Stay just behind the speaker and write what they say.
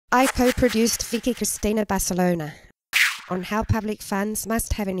I co-produced Vicky Cristina Barcelona on how public funds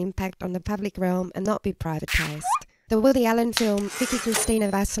must have an impact on the public realm and not be privatized. The Woody Allen film Vicky Cristina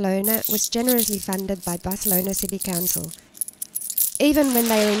Barcelona was generously funded by Barcelona City Council. Even when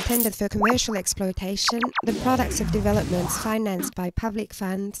they are intended for commercial exploitation, the products of developments financed by public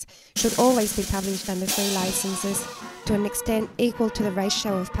funds should always be published under free licenses to an extent equal to the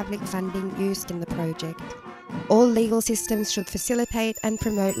ratio of public funding used in the project. All legal systems should facilitate and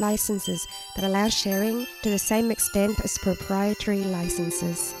promote licenses that allow sharing to the same extent as proprietary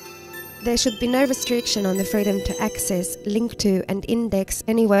licenses. There should be no restriction on the freedom to access, link to and index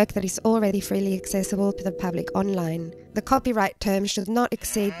any work that is already freely accessible to the public online. The copyright term should not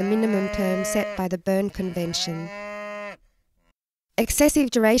exceed the minimum term set by the Berne Convention. Excessive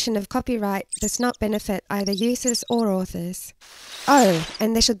duration of copyright does not benefit either users or authors. Oh,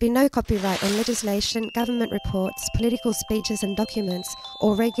 and there should be no copyright on legislation, government reports, political speeches and documents,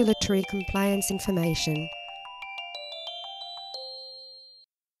 or regulatory compliance information.